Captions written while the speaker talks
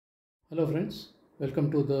Hello friends,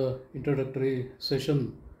 welcome to the introductory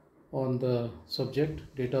session on the subject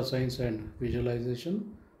data science and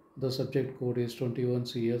visualization. The subject code is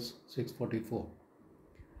 21CS644.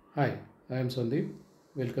 Hi, I am Sandeep,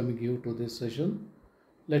 welcoming you to this session.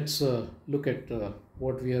 Let's look at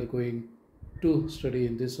what we are going to study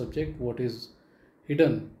in this subject, what is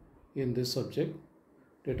hidden in this subject,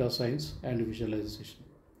 data science and visualization.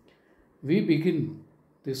 We begin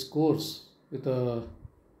this course with a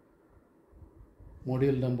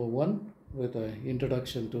module number 1 with an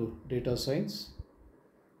introduction to data science,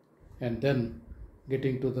 and then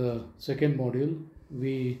getting to the second module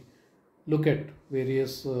we look at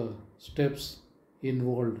various steps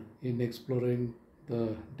involved in exploring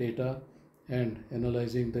the data and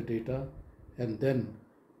analyzing the data, and then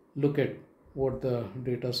look at what the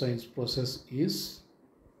data science process is.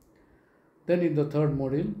 Then in the third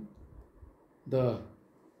module, the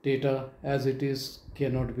data as it is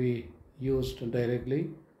cannot be used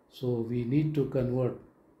directly, so we need to convert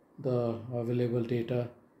the available data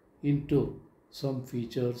into some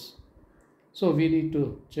features. So we need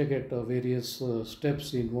to check at various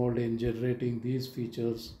steps involved in generating these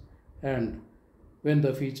features, and when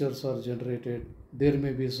the features are generated there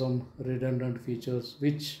may be some redundant features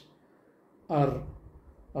which are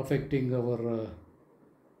affecting our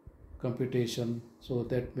computation, so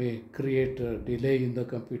that may create a delay in the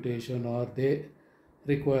computation, or they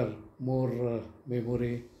require more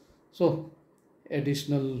memory. So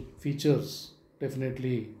additional features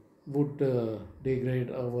definitely would degrade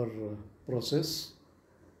our process,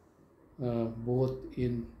 both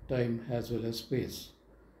in time as well as space.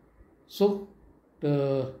 So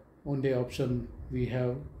the only option we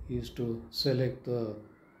have is to select the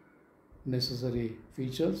necessary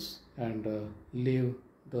features and leave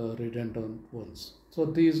the redundant ones. So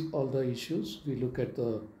these are the issues we look at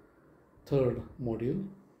the third module.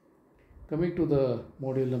 Coming to the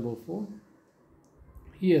module number 4,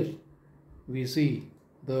 here we see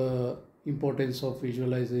the importance of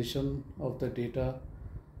visualization of the data.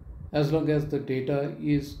 As long as the data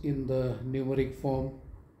is in the numeric form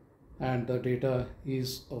and the data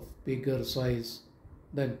is of bigger size,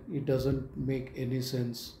 then it doesn't make any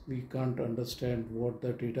sense. We can't understand what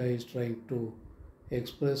the data is trying to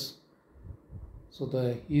express. So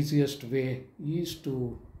the easiest way is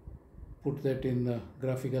to put that in a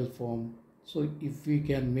graphical form. So if we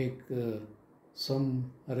can make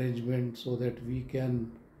some arrangement so that we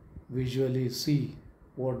can visually see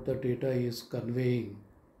what the data is conveying,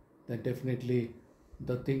 then definitely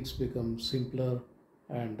the things become simpler,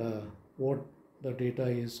 and what the data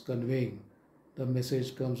is conveying, the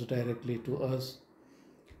message comes directly to us.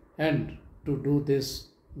 And to do this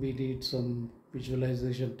we need some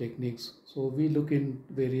visualization techniques. So we look in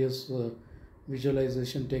various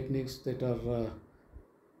visualization techniques that are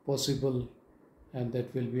possible and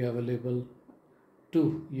that will be available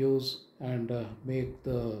to use and make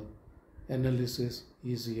the analysis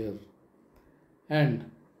easier. And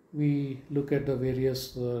we look at the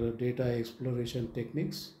various data exploration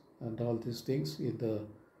techniques and all these things in the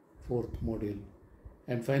fourth module.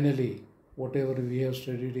 And finally, whatever we have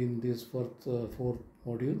studied in these four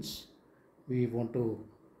modules, we want to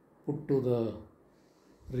put to the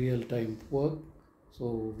real time work.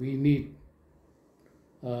 So we need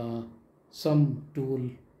some tool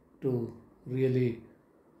to really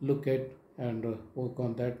look at and work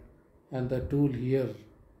on that. And the tool here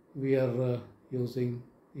we are using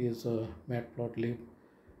is matplotlib.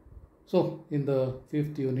 So in the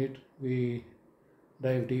fifth unit we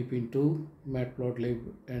dive deep into matplotlib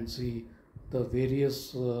and see the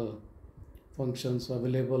various functions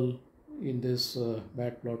available in this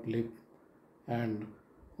matplotlib, and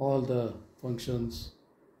all the functions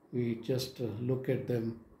we just look at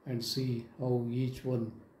them and see how each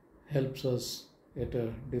one helps us at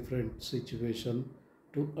a different situation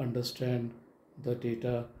to understand the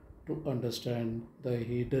data, to understand the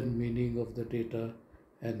hidden meaning of the data,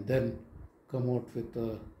 and then come out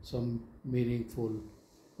with some meaningful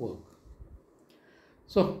work.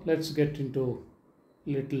 So let's get into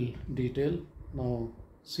little detail now.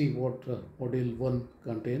 See what module 1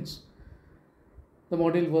 contains. The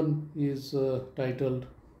module 1 is titled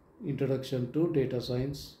Introduction to Data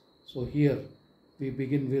Science. So here we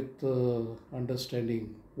begin with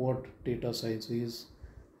understanding what data science is,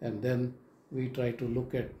 and then we try to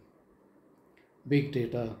look at big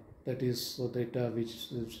data, that is data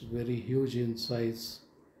which is very huge in size,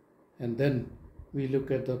 and then we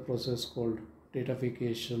look at the process called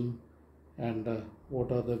datafication, and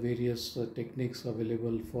what are the various techniques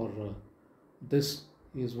available for this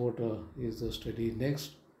is what is the study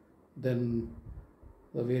next. Then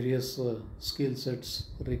the various skill sets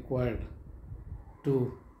required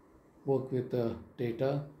to work with the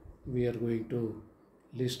data we are going to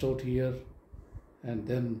list out here, and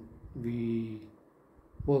then we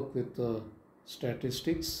work with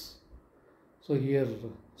statistics. So here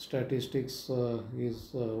statistics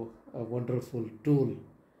is a wonderful tool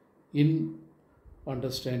in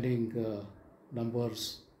understanding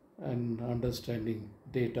numbers and understanding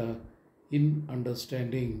data, in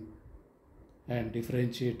understanding and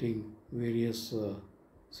differentiating various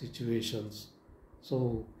situations.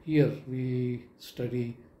 So here we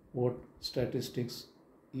study what statistics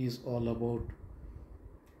is all about,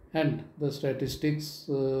 and the statistics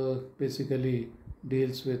basically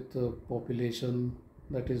deals with population,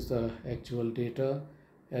 that is the actual data,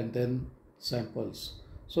 and then samples.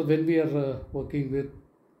 So when we are working with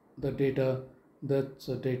the data,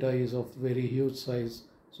 that data is of very huge size,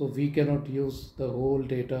 so we cannot use the whole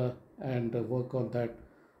data and work on that.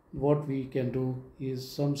 What we can do is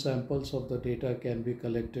some samples of the data can be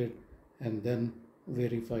collected and then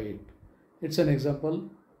verify it. It's an example.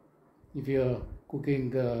 If you are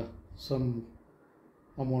cooking some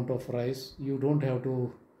amount of rice, you don't have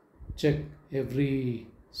to check every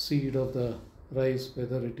seed of the rice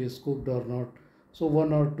whether it is cooked or not. So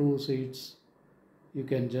one or two seeds you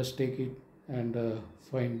can just take it and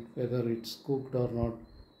find whether it's cooked or not.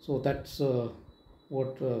 So that's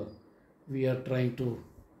what we are trying to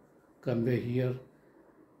convey here.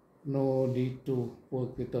 No need to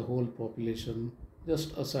work with the whole population,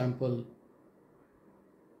 just a sample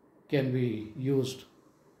can be used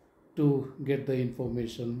to get the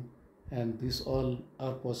information, and these all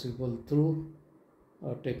are possible through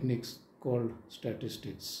techniques called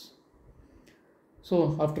statistics.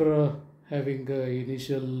 So after having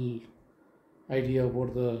initial idea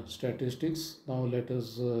about the statistics, now let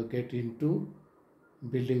us get into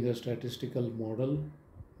building a statistical model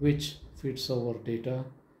which fits our data.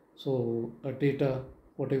 So a data,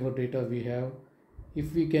 whatever data we have,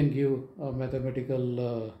 if we can give a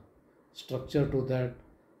mathematical structure to that,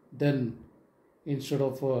 then instead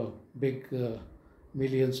of big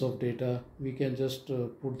millions of data, we can just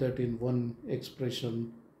put that in one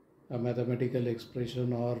expression, a mathematical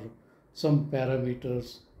expression or some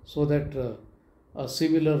parameters, so that a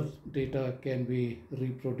similar data can be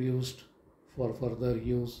reproduced for further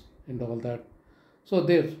use and all that. So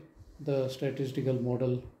there the statistical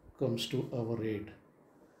model comes to our aid.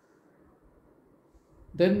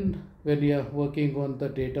 Then when we are working on the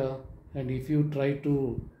data, and if you try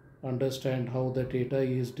to understand how the data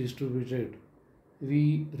is distributed,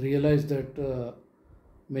 we realize that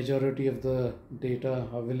majority of the data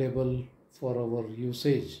available for our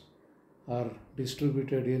usage are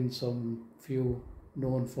distributed in some few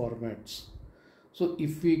known formats. So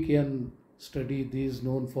if we can study these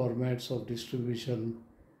known formats of distribution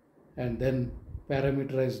and then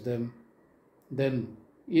parameterize them, then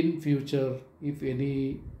in future, if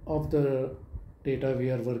any of the data we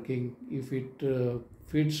are working, if it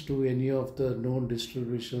fits to any of the known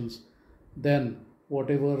distributions, then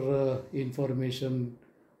whatever information,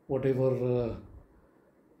 whatever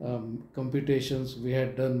computations we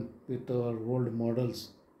had done with our old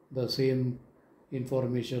models, the same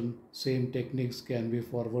information, same techniques can be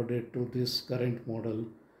forwarded to this current model.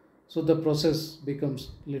 So the process becomes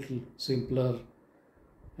little simpler.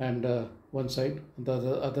 And one side, the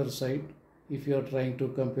other side, if you are trying to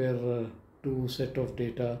compare two set of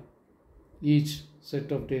data, each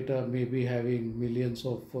set of data may be having millions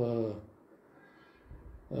of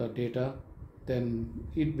data, then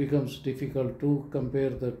it becomes difficult to compare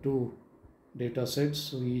the two data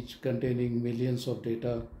sets, each containing millions of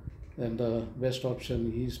data. Then the best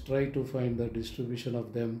option is try to find the distribution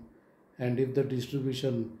of them, and if the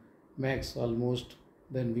distribution max almost,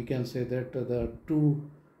 then we can say that the two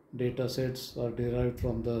data sets are derived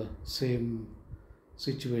from the same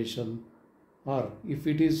situation. Or if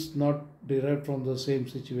it is not derived from the same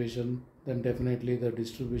situation, then definitely the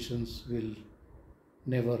distributions will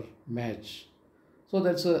never match. So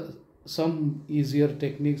that's some easier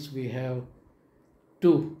techniques we have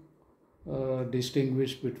to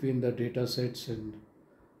distinguish between the data sets and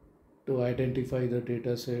to identify the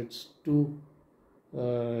data sets, to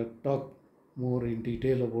talk more in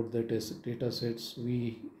detail about the data sets.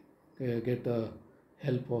 We get the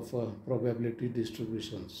help of probability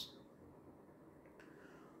distributions.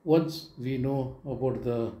 Once we know about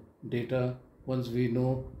the data, once we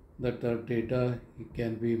know that the data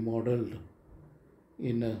can be modeled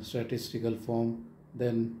in a statistical form,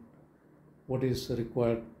 then what is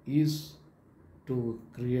required is to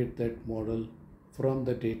create that model from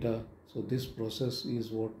the data. So this process is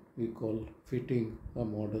what we call fitting a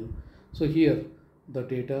model. So here the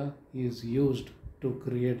data is used to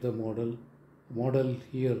create the model. Model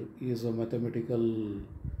here is a mathematical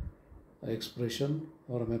expression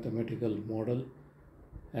or a mathematical model,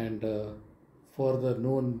 and for the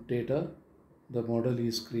known data the model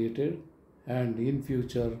is created, and in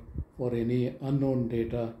future for any unknown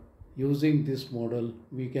data using this model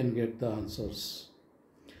we can get the answers.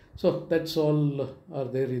 So that's all are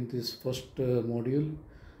there in this first module.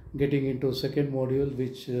 Getting into second module,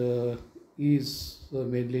 which is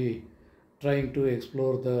mainly trying to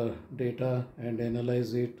explore the data and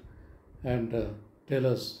analyze it, and tell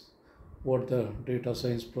us what the data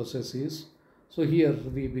science process is. So here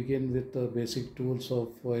we begin with the basic tools of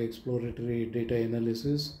exploratory data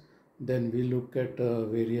analysis. Then we look at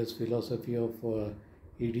various philosophy of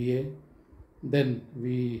EDA. Then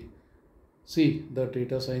we see the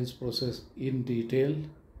data science process in detail,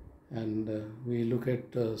 and we look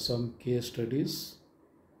at some case studies.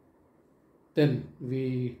 Then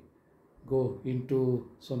we go into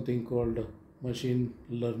something called machine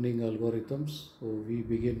learning algorithms. So we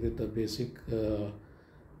begin with the basic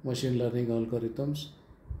machine learning algorithms,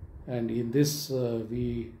 and in this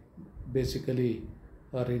we basically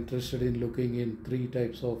are interested in looking in three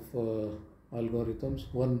types of algorithms.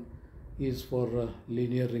 One is for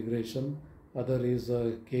linear regression, other is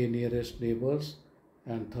k nearest neighbors,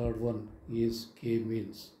 and third one is k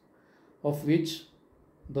means, of which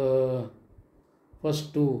the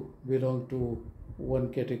first two belong to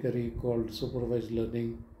one category called supervised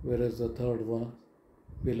learning, whereas the third one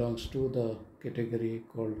belongs to the category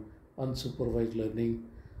called unsupervised learning.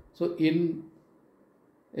 So in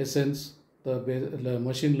essence, the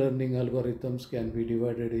machine learning algorithms can be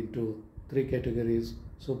divided into three categories: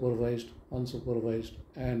 supervised, unsupervised,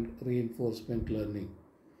 and reinforcement learning.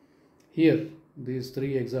 Here, these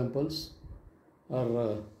three examples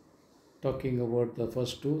are talking about the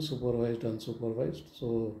first two, supervised, unsupervised.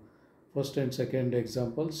 So first and second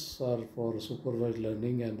examples are for supervised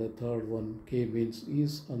learning, and the third one, K means,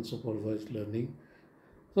 is unsupervised learning.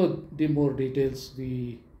 So the more details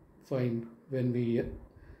we find when we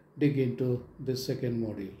dig into this second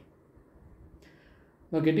module.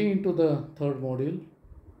 Now getting into the third module,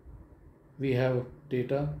 we have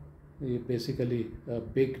data. Basically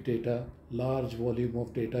big data, large volume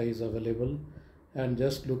of data is available, and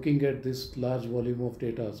just looking at this large volume of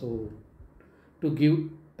data. So to give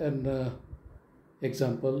an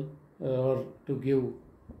example, or to give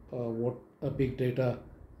what a big data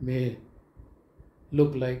may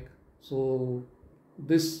look like. So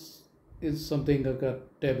this is something like a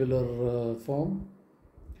tabular form,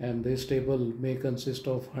 and this table may consist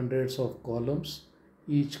of hundreds of columns.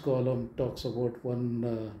 Each column talks about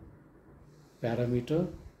one parameter,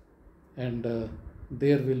 and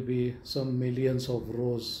there will be some millions of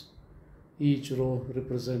rows. Each row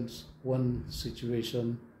represents one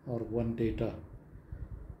situation or one data.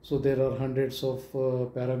 So there are hundreds of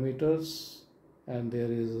parameters, and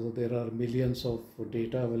there are millions of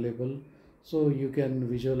data available. So you can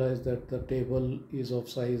visualize that the table is of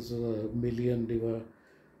size million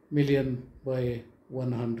by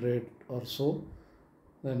 100 or so,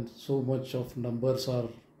 and so much of numbers are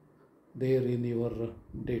there in your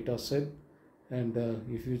data set. And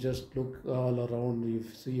if you just look all around, you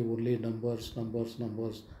see only numbers, numbers,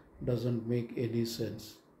 numbers. Doesn't make any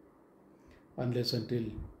sense unless until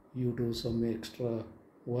you do some extra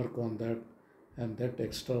work on that, and that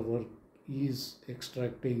extra work is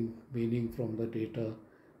extracting meaning from the data.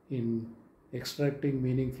 In extracting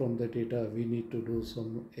meaning from the data, we need to do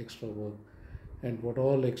some extra work, and what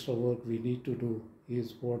all extra work we need to do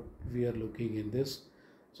is what we are looking in this.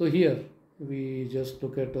 So here we just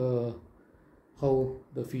look at how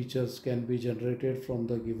the features can be generated from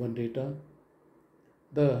the given data.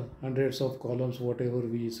 The hundreds of columns, whatever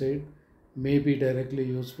we said, may be directly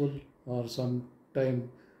useful, or sometime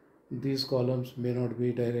these columns may not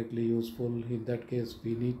be directly useful. In that case,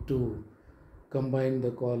 we need to combine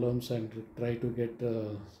the columns and try to get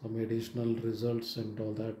some additional results and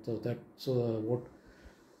all that. So that's what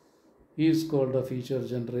is called a feature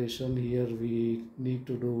generation. Here we need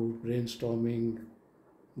to do brainstorming,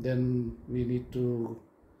 then we need to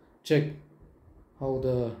check how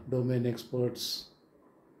the domain experts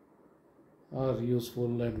are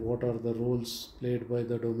useful and what are the roles played by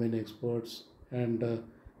the domain experts, and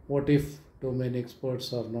what if domain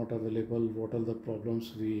experts are not available, what are the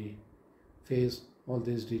problems we face. All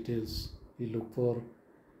these details we look for,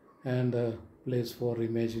 and place for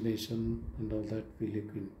imagination and all that we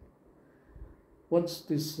look in. Once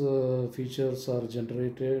these features are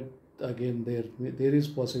generated, again there is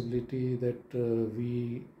possibility that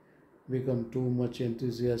we become too much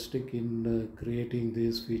enthusiastic in creating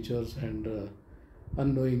these features, and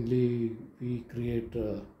unknowingly we create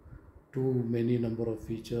too many number of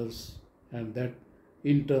features, and that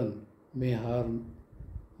in turn may harm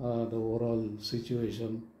the overall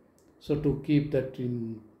situation. So to keep that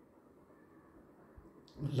in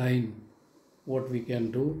line, what we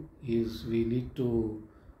can do is we need to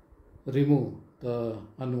remove the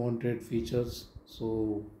unwanted features.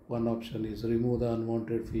 So one option is remove the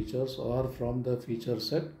unwanted features, or from the feature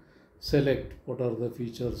set select what are the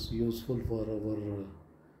features useful for our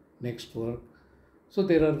next work. So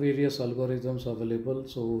there are various algorithms available.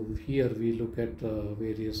 So here we look at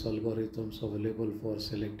various algorithms available for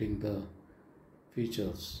selecting the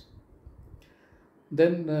features.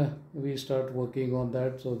 Then we start working on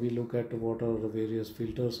that. So we look at what are the various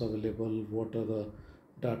filters available, what are the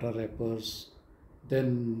data wrappers.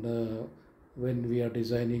 Then when we are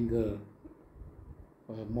designing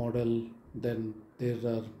a model, then there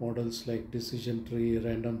are models like decision tree,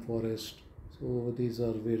 random forest. So these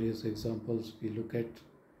are various examples we look at.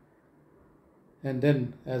 And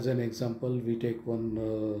then as an example, we take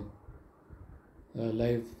one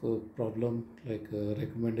live problem like a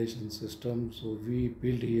recommendation system. So we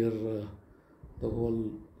build here the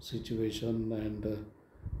whole situation and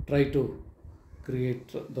try to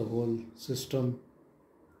create the whole system.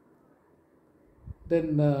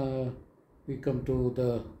 Then we come to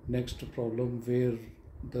the next problem where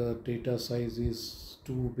the data size is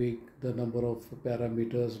too big, the number of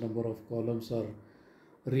parameters, number of columns are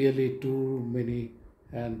really too many,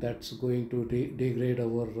 and that's going to degrade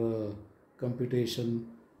our computation.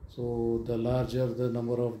 So the larger the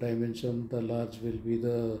number of dimension, the large will be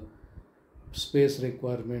the space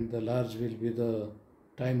requirement, the large will be the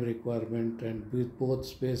time requirement, and with both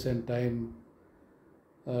space and time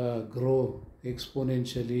grow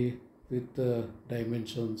exponentially with the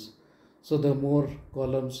dimensions. So the more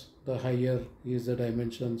columns, the higher is the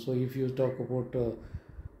dimension. So if you talk about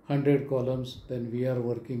 100 columns, then we are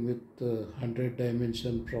working with 100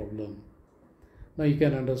 dimension problem. Now you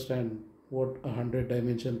can understand what a 100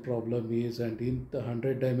 dimension problem is, and in the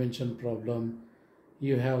 100 dimension problem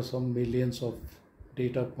you have some millions of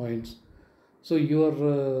data points. So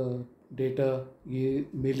your data,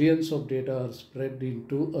 millions of data are spread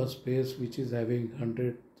into a space which is having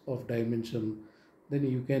hundreds of dimension. Then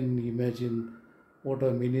you can imagine what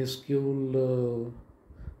a minuscule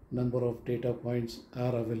number of data points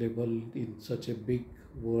are available in such a big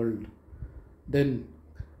world. Then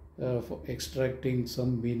for extracting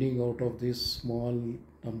some meaning out of this small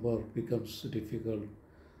number becomes difficult.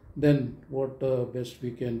 Then what best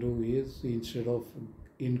we can do is, instead of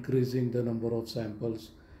increasing the number of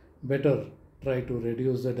samples, better try to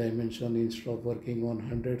reduce the dimension. Instead of working on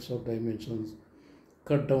hundreds of dimensions,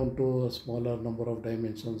 cut down to a smaller number of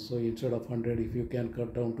dimensions. So instead of 100, if you can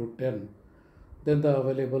cut down to 10, then the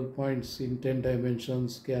available points in 10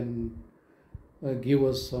 dimensions can give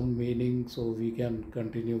us some meaning, so we can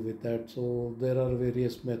continue with that. So there are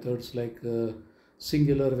various methods like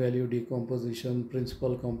singular value decomposition,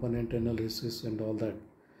 principal component analysis, and all that.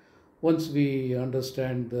 Once we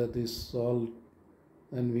understand this all,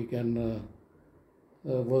 then we can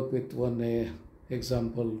work with one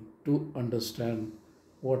example to understand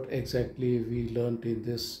what exactly we learned in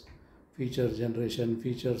this feature generation,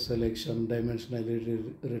 feature selection,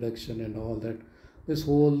 dimensionality reduction, and all that. This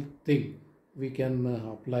whole thing we can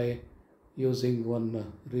apply using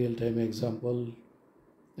one real-time example,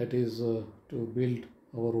 that is to build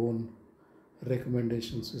our own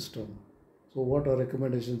recommendation system. So what a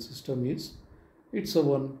recommendation system is, it's a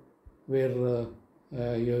one where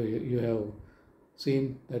you have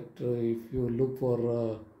seen that if you look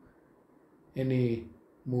for any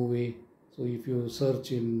movie, so if you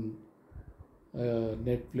search in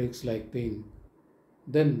Netflix like thing,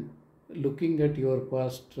 then looking at your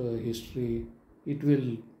past history, it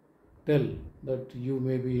will tell that you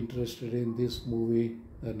may be interested in this movie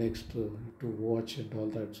next to watch and all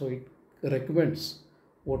that. So it recommends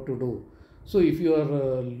what to do. So if you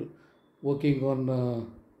are working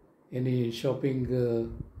on any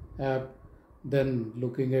shopping app, then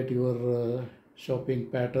looking at your shopping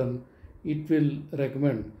pattern, it will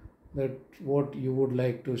recommend that what you would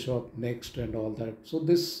like to shop next and all that. So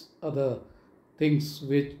these are the things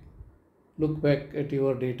which look back at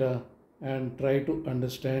your data and try to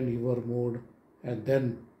understand your mood, and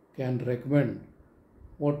then can recommend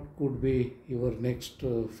what could be your next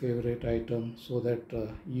favorite item, so that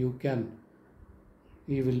you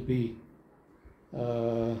will be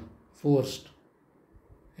forced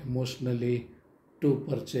emotionally to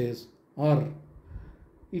purchase, or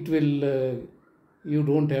it will you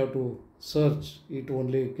don't have to search, it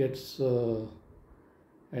only gets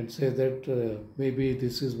and say that maybe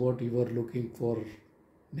this is what you are looking for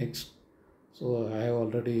next. So I have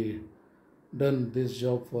already done this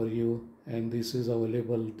job for you, and this is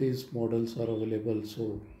available, these models are available,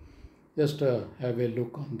 so just have a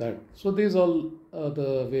look on that. So these all are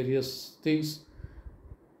the various things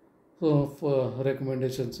of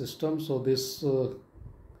recommendation system. So this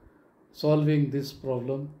solving this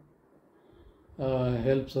problem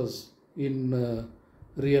helps us in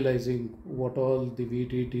realizing what all we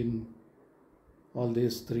did in all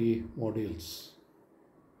these three modules.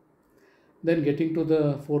 Then getting to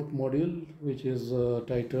the fourth module, which is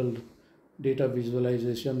titled data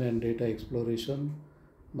visualization and data exploration.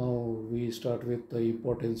 Now we start with the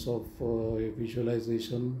importance of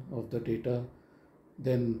visualization of the data.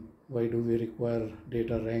 Then why do we require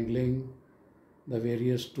data wrangling? The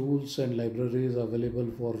various tools and libraries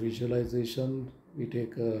available for visualization. We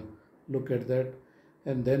take a look at that,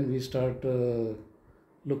 and then we start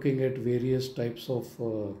looking at various types of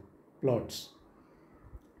plots.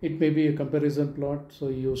 It may be a comparison plot, so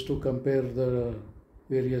you used to compare the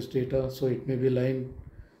various data. So it may be line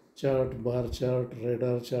chart, bar chart,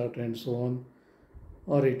 radar chart, and so on.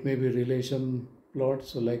 Or it may be relation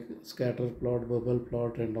plots, so like scatter plot, bubble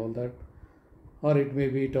plot, and all that. Or it may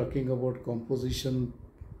be talking about composition.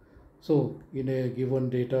 So in a given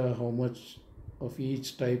data, how much of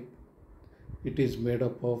each type it is made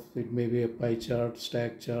up of. It may be a pie chart,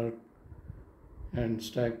 stack chart, and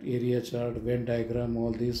stacked area chart, Venn diagram.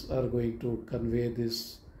 All these are going to convey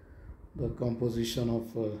this the composition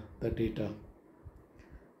of the data.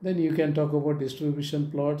 Then you can talk about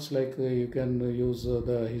distribution plots, like you can use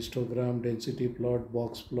the histogram, density plot,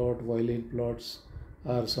 box plot, violin plots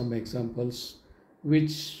are some examples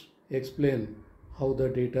which explain how the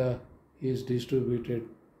data is distributed.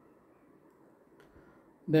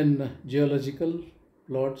 Then geological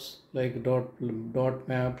plots like dot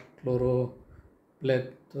map,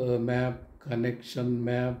 choropleth map, connection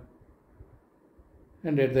map,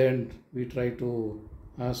 and at the end we try to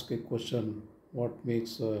ask a question: what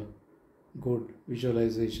makes a good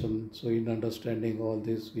visualization? So in understanding all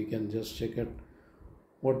this, we can just check it,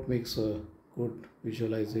 what makes a good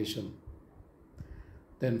visualization.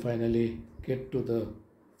 Then finally get to the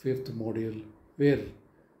fifth module, where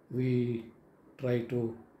we try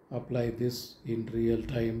to apply this in real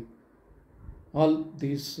time. All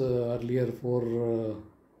these earlier four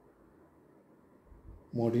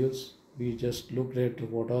modules, we just looked at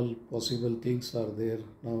what all possible things are there.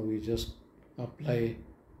 Now we just apply,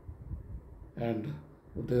 and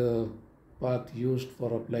the path used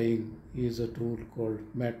for applying is a tool called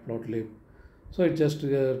matplotlib. So it just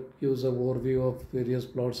gives an overview of various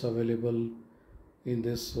plots available in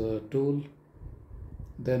this tool.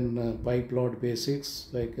 Then PyPlot basics,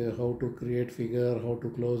 like how to create figure, how to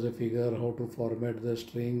close a figure, how to format the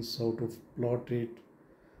strings, how to plot it.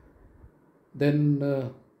 Then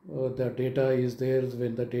the data is there.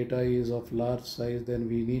 When the data is of large size, then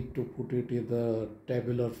we need to put it in the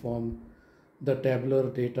tabular form. The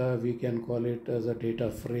tabular data, we can call it as a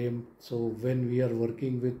data frame. So when we are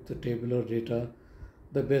working with the tabular data,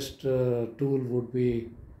 the best tool would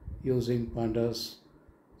be using pandas.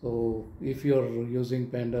 So if you are using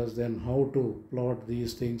pandas, then how to plot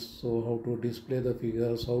these things, so how to display the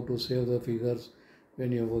figures, how to save the figures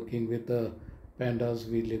when you're working with the pandas,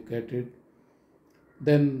 we look at it.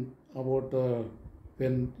 Then about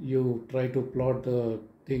when you try to plot the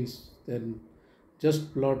things, then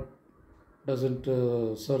just plot doesn't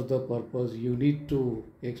serve the purpose. You need to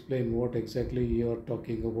explain what exactly you are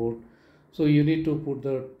talking about. So you need to put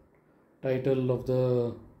the title of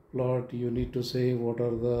the plot, you need to say what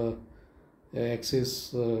are the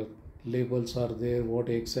axis labels are there, what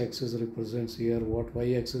x-axis represents here, what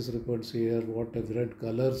y-axis represents here, what different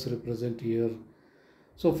colors represent here.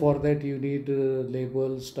 So for that you need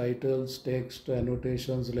labels, titles, text,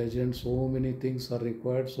 annotations, legends, so many things are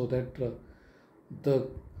required, so that the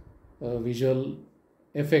visual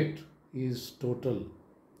effect is total.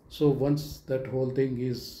 So once that whole thing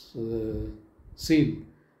is seen,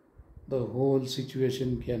 the whole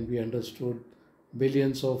situation can be understood.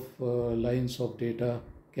 Billions of lines of data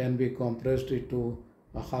can be compressed into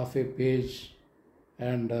a half a page,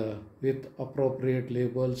 and with appropriate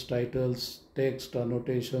labels, titles, text,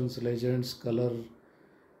 annotations, legends,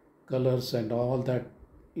 colors, and all that,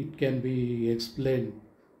 it can be explained.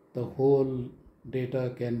 The whole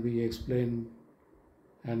data can be explained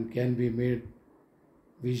and can be made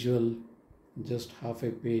visual, just half a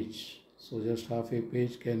page. So just half a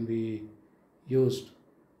page can be used,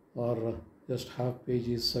 or just half page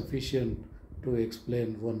is sufficient to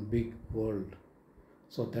explain one big world.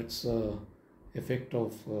 So that's effect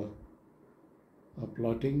of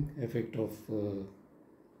plotting effect of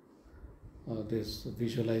this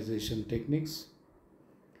visualization techniques.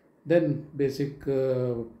 Then basic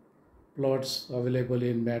plots available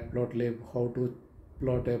in Matplotlib, how to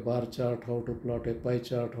plot a bar chart, how to plot a pie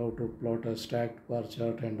chart, how to plot a stacked bar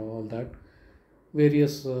chart, and all that.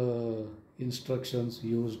 Various instructions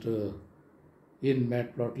used in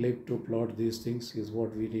Matplotlib to plot these things is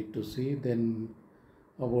what we need to see. Then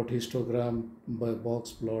about histogram,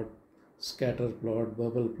 box plot, scatter plot,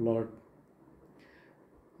 bubble plot.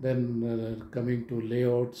 Then coming to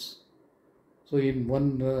layouts. So in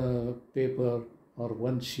one paper or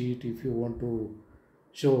one sheet, if you want to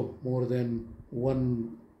show more than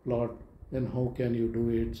one plot, then how can you do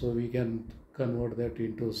it? So we can convert that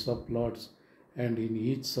into subplots, and in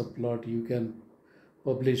each subplot you can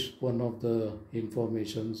publish one of the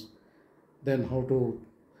informations. Then how to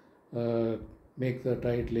uh, make the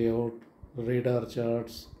tight layout, radar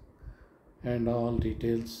charts, and all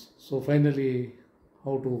details. So finally,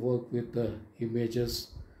 how to work with the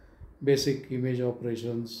images, basic image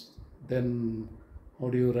operations. Then how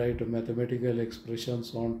do you write mathematical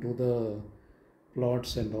expressions onto the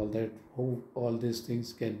plots and all that. How all these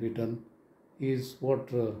things can be done is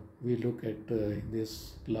what we look at in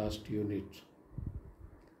this last unit.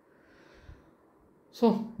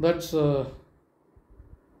 So that's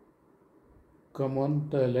come on,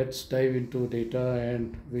 let's dive into data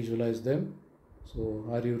and visualize them. So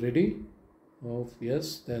are you ready? Oh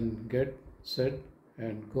yes, then get set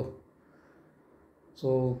and go.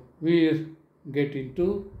 So we get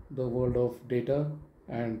into the world of data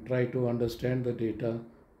and try to understand the data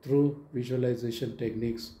through visualization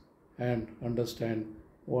techniques and understand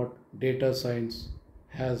what data science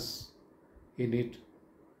has in it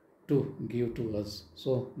to give to us.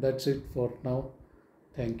 So that's it for now.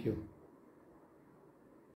 Thank you.